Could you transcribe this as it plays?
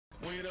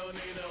don't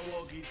need no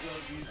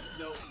walkie-talkies,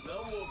 no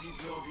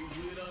walkie-talkies.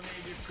 We don't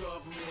need your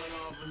coffee went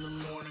off in the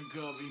morning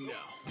coffee,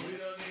 no. We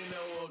don't need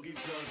no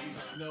walkie-talkies,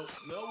 no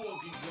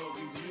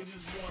walkie-talkies. We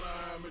just want our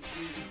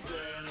hermitry to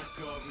stay and a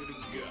coffee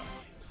to go.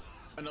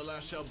 And the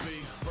last shall be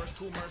first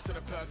to immerse in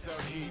a pass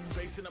out heat,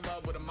 facing him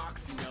up with a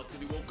moxie melt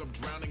till he woke up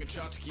drowning in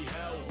tchotchke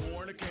hell.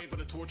 More in a cave with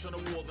a torch on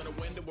the wall than a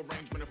window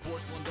arrangement of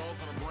porcelain dolls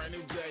on a brand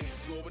new day.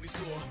 Saw what he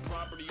saw,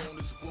 property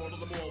owners who crawled to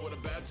the mall with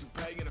a bad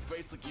toupee and a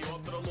face like he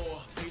authored a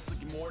law, face like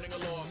he mourning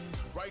a loss.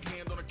 Right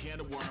hand on a can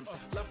of worms,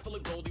 left full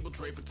of gold he will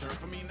trade for turf.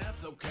 I mean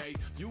that's okay,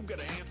 you got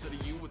to answer to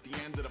you at the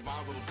end of the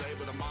volatile day.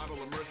 But a model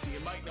of mercy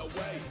and might no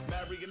way,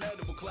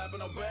 Marionette will clap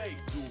and obey.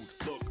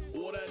 Dude, look,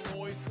 all that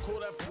noise,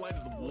 call that flight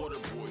of the water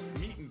boys.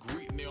 Meet and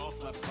greet and they all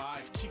slap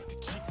five, cheek to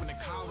cheek when they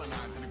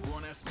colonize. And a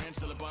grown-ass man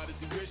shall abide as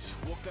he wish.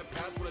 Walk that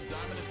path with a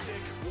diamond and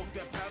stick, walk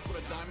that path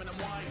with a diamond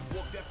and wine,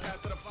 walk that path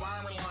to the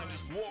firing line,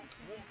 just walk.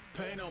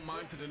 Pay no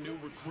mind to the new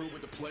recruit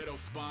with the Play-Doh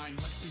spine.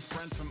 Let's be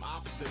friends from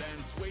opposite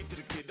ends. Wait to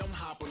the kid, don't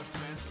hop on the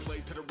fence.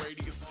 Play to the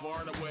radius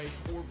far and away.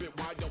 Orbit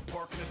wide, don't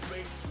park in his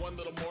face. One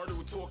little martyr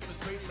who talk in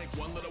his face. Make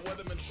one little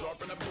weatherman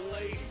sharpen a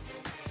blade.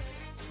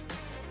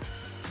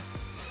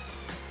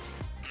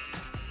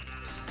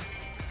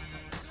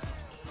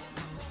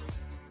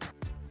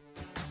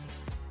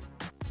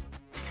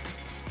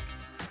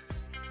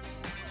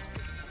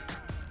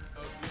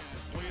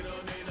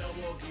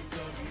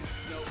 Walkie-talkies,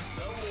 no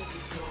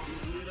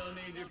walkie-talkies. We don't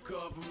need your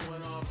coffee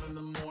went off in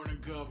the morning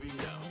coffee,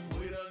 no.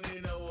 We don't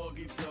need no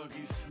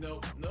walkie-talkies,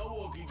 no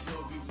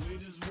walkie-talkies. We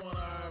just want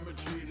our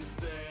hermitry to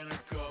stay and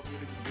our coffee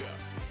to go.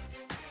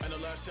 And the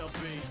last shall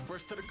be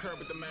first to the curb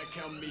with the mad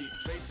cow meat,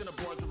 facing the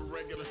bars of a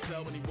regular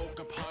cell when he woke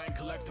up high in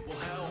collectible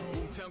hell.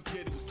 Boomtown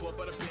kid who was taught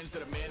by the binge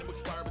that a man who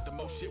expired with the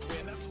most shit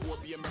win. That's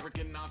warpy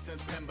American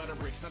nonsense penned by the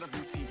rich, not a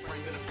routine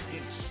framed in a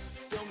pinch.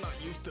 Still not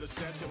used to the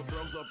stench, how it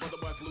throws up,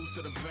 otherwise loose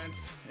to the vents.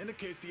 In the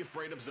case the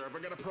afraid observe, I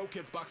got a pro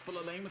kids box full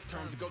of lamest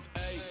terms. It goes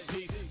A,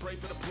 peace, pray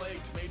for the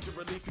plague, major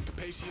relief in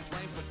capacious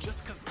rains. But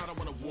just cause I don't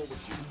wanna war with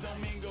you, don't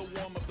mean go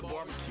warm up the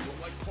barbecue. I'm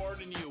like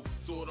pardon you,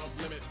 sword off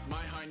limit.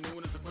 My high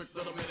noon is a quick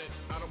little minute.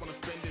 I don't wanna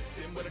spend it,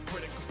 sin with a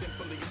critic who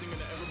simply isn't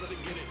gonna ever really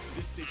get it.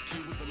 This HQ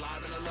is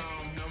alive and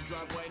alone, no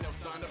driveway, no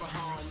sign of a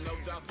home, no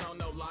downtown,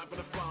 no line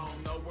for the phone.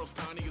 No world's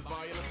tiny as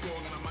violent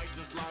song, and I might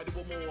just lie to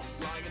a more.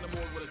 Lying in the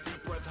morgue with a deep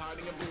breath,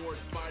 hiding aboard,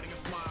 fighting a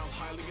smile,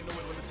 highly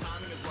annoyed when the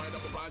timing is right.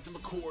 I'll rise and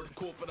record,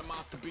 call for the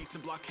monster beats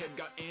and blockhead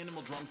got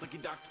animal drums like he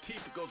Dr.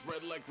 Teeth. It goes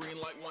red like green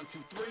like 1, 2,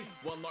 3.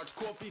 One large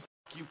coffee, f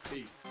you,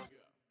 peace.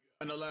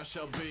 And the last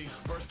shall be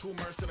first to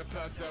immerse in a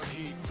pass out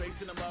heat,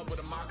 facing him up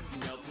with a moxie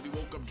melt till he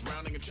woke up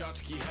drowning in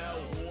tchotchke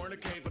hell. More in a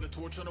cave with a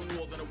torch on the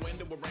wall than a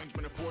window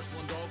arrangement of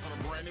porcelain dolls on a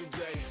brand new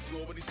day.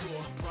 Saw what he saw,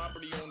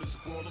 property owners who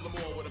crawled to the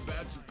mall with a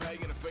bad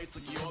toupee and a face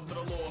like he authored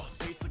a law,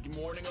 face like he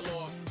mourning a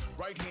loss.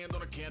 Right hand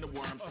on a can of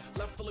worms,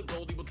 left full of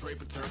gold he will trade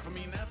for turf. I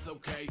mean that's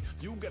okay,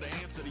 you got to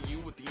answer to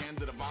you at the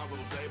end of the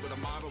volatile day. But a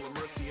model of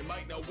mercy and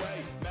might no way,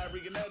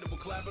 Marionette will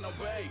clap and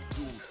obey.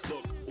 Dude,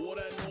 look, all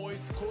that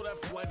noise, call that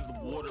flight of the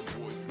water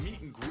boys.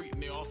 Meet and greet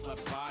and they all slap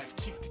five,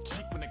 cheek to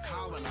cheek when they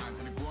colonize.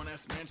 And a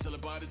grown-ass man shall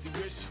abide as he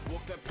wish.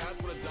 Walk that path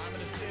with a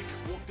diamond and stick,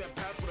 walk that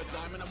path with a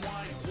diamond and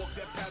wine, walk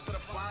that path to the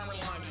firing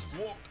line, just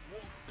walk.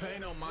 Pay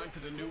no mind to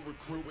the new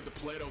recruit with the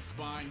Play-Doh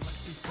spine.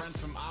 Let's be friends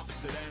from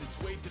opposite ends.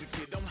 Wait to the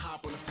kid, don't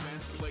hop on the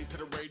fence. Play to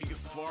the radius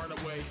far and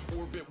away.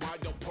 Orbit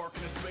wide, don't park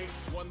in his face.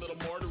 One little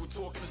martyr who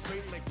talk in his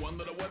face. Make one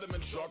little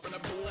weatherman sharpen a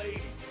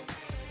blade.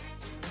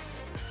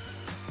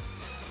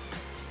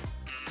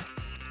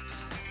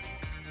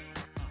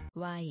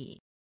 Why?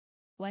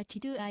 What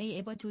did I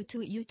ever do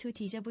to you to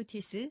deserve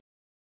this?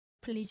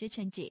 Please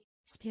Genji,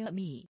 spare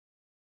me.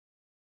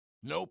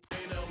 Nope.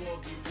 Ain't no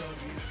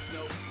walkie-talkies,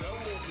 no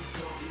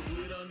walkie-talkies.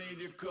 We don't need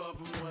your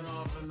coffee went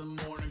off in the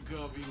morning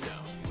coffee,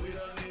 no. We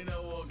don't need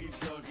no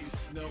walkie-talkies,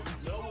 no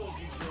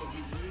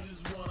walkie-talkies. We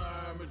just want our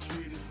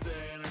hermitry to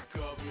stay and our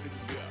coffee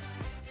to go.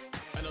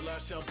 And the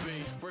last shall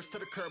be first to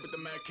the curb with the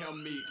mad cow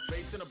meat,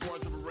 facing the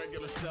bars of a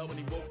regular cell when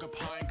he woke up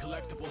high in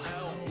collectible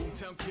hell.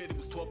 Boomtown kid who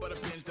was taught by the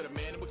binge that a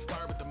man who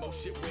expired with the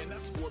most shit win.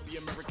 That's warpy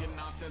American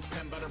nonsense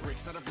penned by the rich,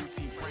 not a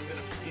routine framed in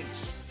a pinch.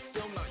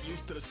 Still not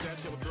used to the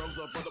stench, how it throws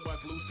up, otherwise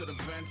loose to the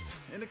vents.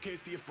 In the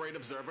case the afraid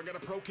observe, I got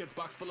a pro kids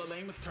box full of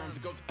lamest terms.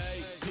 It goes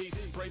A, peace,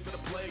 pray for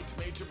the plague,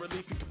 major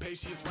relief in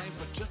capacious rains.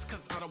 But just cause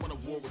I don't wanna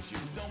war with you,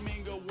 don't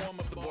mean go warm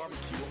up the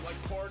barbecue. I'm like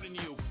pardon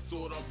you,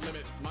 sword off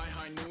limit. My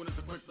high noon is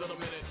a quick little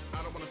minute.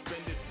 I don't wanna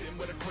spend it, sin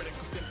with a critic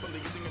who simply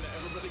isn't gonna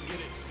ever really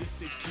get it. This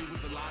HQ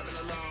is alive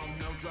and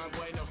alone, no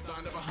driveway, no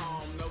sign of a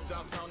home, no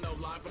downtown, no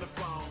line for the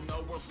phone.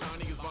 No world's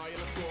tiny as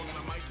violent song, and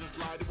I might just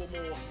lie to a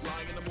more.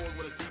 Lying in the morgue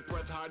with a deep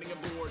breath, hiding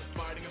aboard,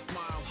 fighting a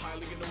smile,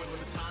 highly annoyed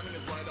when the timing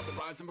is right. I'll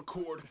rise and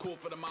record, call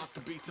for the monster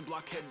beats and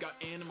blockhead got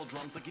animal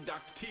drums like he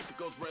Dr. Teeth. It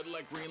goes red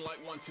like green like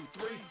 1, 2,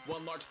 3.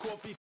 One large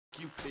coffee,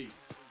 f you,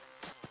 peace.